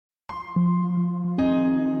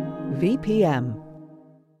VPM.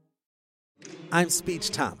 I'm Speech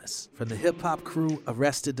Thomas from the hip-hop crew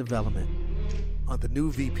Arrested Development. On the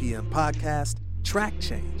new VPM podcast, Track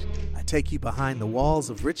Change, I take you behind the walls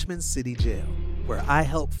of Richmond City Jail, where I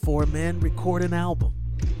help 4 men record an album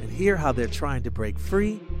and hear how they're trying to break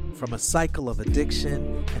free from a cycle of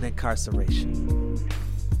addiction and incarceration.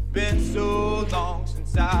 Been so long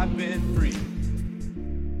since I've been free.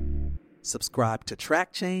 Subscribe to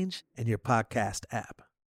Track Change in your podcast app.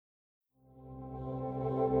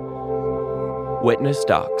 Witness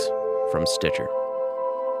Docs from Stitcher.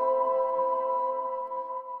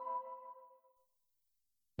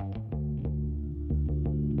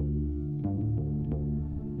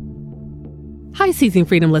 Hi, Seizing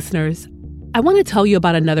Freedom listeners. I want to tell you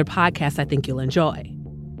about another podcast I think you'll enjoy.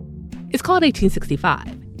 It's called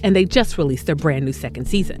 1865, and they just released their brand new 2nd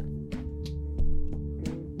season.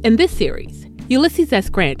 In this series, Ulysses S.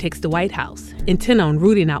 Grant takes the White House, intent on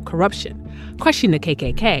rooting out corruption, crushing the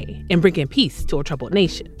KKK, and bringing peace to a troubled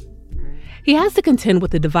nation. He has to contend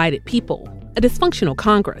with a divided people, a dysfunctional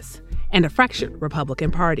Congress, and a fractured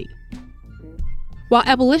Republican Party. While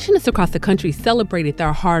abolitionists across the country celebrated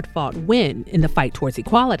their hard-fought win in the fight towards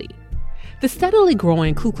equality, the steadily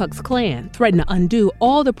growing Ku Klux Klan threatened to undo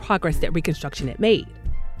all the progress that Reconstruction had made.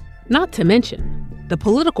 Not to mention, the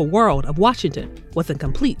political world of Washington was in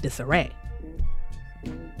complete disarray.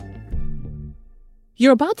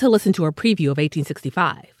 You're about to listen to a preview of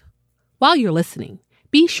 1865. While you're listening,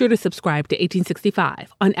 be sure to subscribe to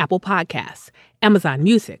 1865 on Apple Podcasts, Amazon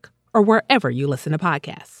Music, or wherever you listen to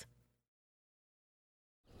podcasts.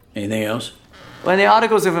 Anything else? When the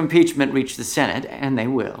articles of impeachment reach the Senate, and they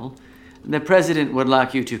will, the president would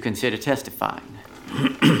like you to consider testifying.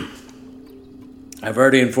 I've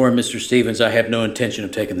already informed Mr. Stevens I have no intention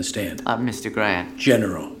of taking the stand. Mr. Grant.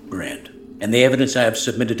 General Grant. And the evidence I have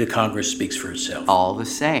submitted to Congress speaks for itself. All the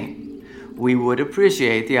same, we would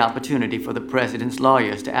appreciate the opportunity for the president's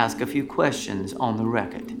lawyers to ask a few questions on the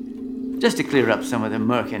record, just to clear up some of the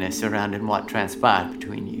murkiness surrounding what transpired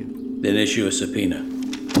between you. Then issue a subpoena.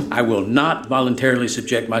 I will not voluntarily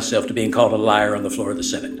subject myself to being called a liar on the floor of the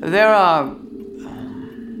Senate. There are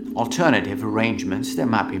alternative arrangements that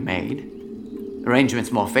might be made.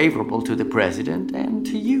 Arrangements more favorable to the president and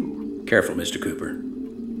to you. Careful, Mr. Cooper.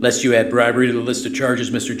 Lest you add bribery to the list of charges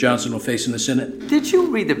Mr. Johnson will face in the Senate. Did you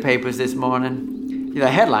read the papers this morning? The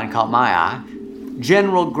headline caught my eye.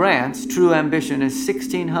 General Grant's true ambition is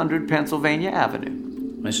 1600 Pennsylvania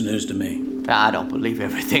Avenue. That's news to me. I don't believe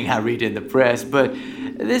everything I read in the press, but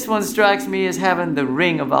this one strikes me as having the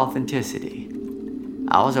ring of authenticity.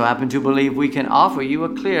 I also happen to believe we can offer you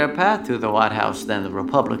a clearer path to the White House than the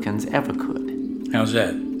Republicans ever could. How's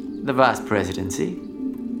that? The vice presidency.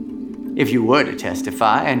 If you were to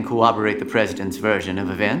testify and corroborate the president's version of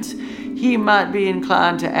events, he might be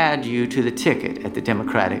inclined to add you to the ticket at the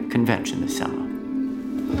Democratic convention this summer.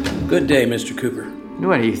 Good day, Mr. Cooper.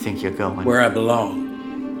 Where do you think you're going? Where I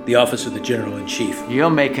belong. The office of the General-in-Chief. You're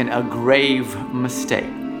making a grave mistake.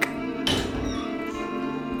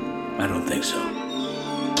 I don't think so.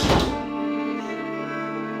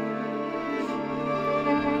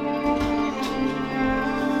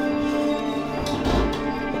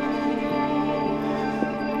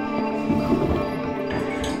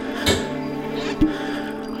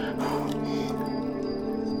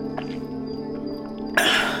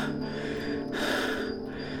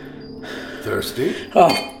 Thirsty? Oh,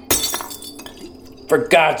 for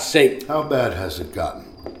God's sake. How bad has it gotten?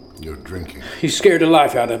 You're drinking. You scared the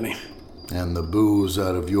life out of me. And the booze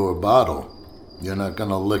out of your bottle. You're not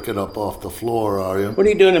gonna lick it up off the floor, are you? What are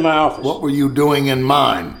you doing in my office? What were you doing in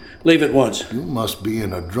mine? Leave at once. You must be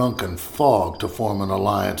in a drunken fog to form an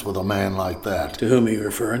alliance with a man like that. To whom are you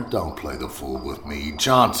referring? Don't play the fool with me,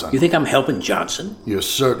 Johnson. You think I'm helping Johnson? You're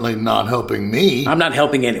certainly not helping me. I'm not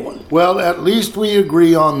helping anyone. Well, at least we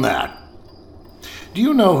agree on that. Do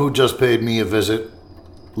you know who just paid me a visit?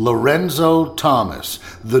 Lorenzo Thomas,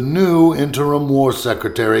 the new interim war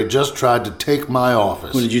secretary, just tried to take my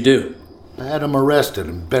office. What did you do? I had him arrested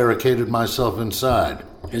and barricaded myself inside.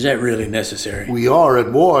 Is that really necessary? We are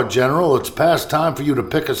at war, General. It's past time for you to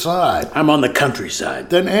pick a side. I'm on the countryside.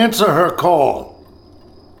 Then answer her call.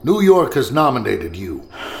 New York has nominated you.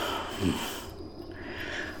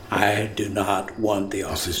 I do not want the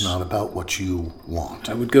office. This is not about what you want.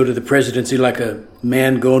 I would go to the presidency like a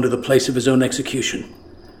man going to the place of his own execution.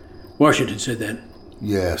 Washington said that.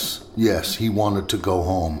 Yes, he wanted to go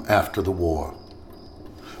home after the war.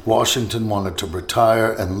 Washington wanted to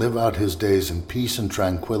retire and live out his days in peace and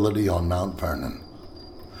tranquility on Mount Vernon,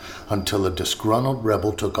 until a disgruntled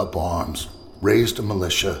rebel took up arms, raised a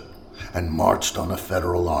militia, and marched on a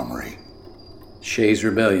federal armory. Shays'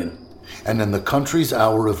 Rebellion. And in the country's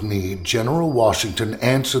hour of need, General Washington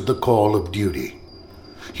answered the call of duty.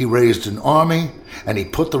 He raised an army, and he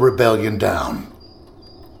put the rebellion down.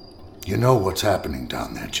 You know what's happening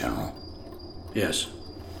down there, General? Yes.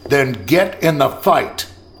 Then get in the fight!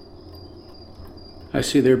 I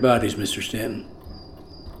see their bodies, Mr. Stanton.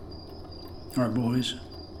 Our boys.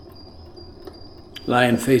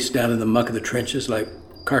 Lying face down in the muck of the trenches like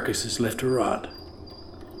carcasses left to rot.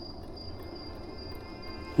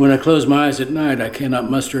 When I close my eyes at night, I cannot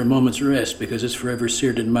muster a moment's rest because it's forever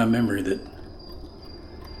seared in my memory that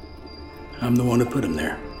I'm the one who put them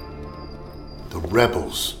there. The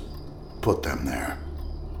rebels put them there.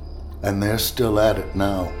 And they're still at it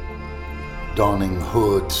now. Donning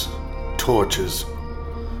hoods, torches,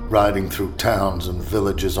 riding through towns and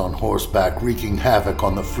villages on horseback, wreaking havoc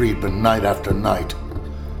on the freedmen night after night.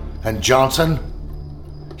 And Johnson,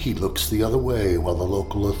 he looks the other way while the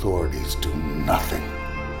local authorities do nothing.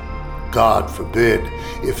 God forbid,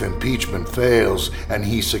 if impeachment fails and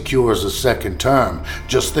he secures a second term,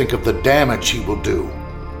 just think of the damage he will do.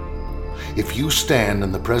 If you stand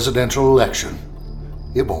in the presidential election,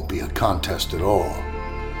 it won't be a contest at all.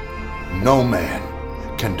 No man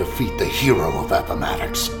can defeat the hero of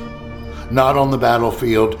Appomattox. Not on the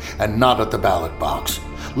battlefield and not at the ballot box.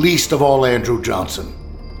 Least of all Andrew Johnson.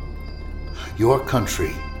 Your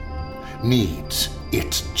country needs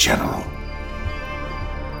its general.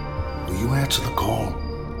 Will you answer the call?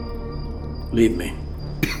 Leave me.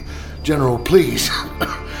 General, please.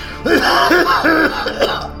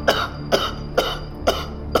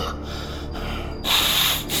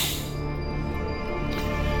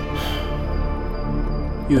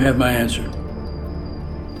 You have my answer.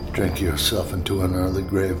 Drink yourself into an early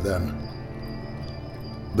grave, then.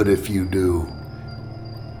 But if you do,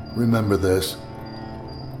 remember this.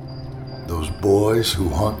 Those boys who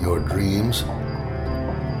haunt your dreams,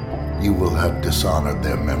 you will have dishonored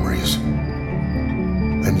their memories,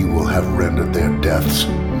 and you will have rendered their deaths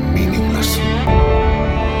meaningless.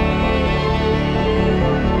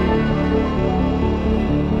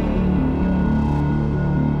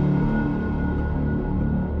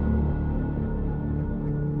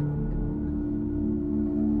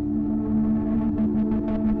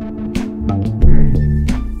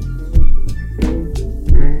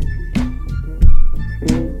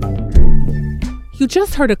 You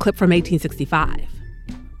just heard a clip from 1865.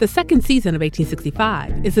 The second season of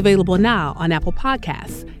 1865 is available now on Apple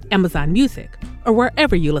Podcasts, Amazon Music, or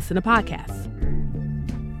wherever you listen to podcasts.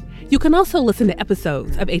 You can also listen to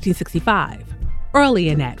episodes of 1865 early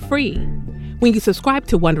and ad-free when you subscribe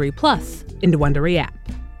to Wondery Plus in the Wondery app.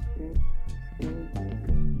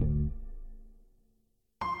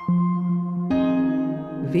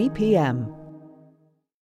 VPM.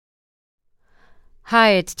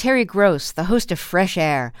 Hi, it's Terry Gross, the host of Fresh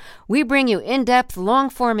Air. We bring you in-depth,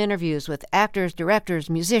 long-form interviews with actors, directors,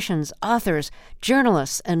 musicians, authors,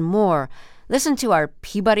 journalists, and more. Listen to our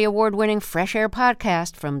Peabody Award-winning Fresh Air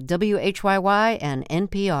podcast from WHYY and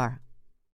NPR.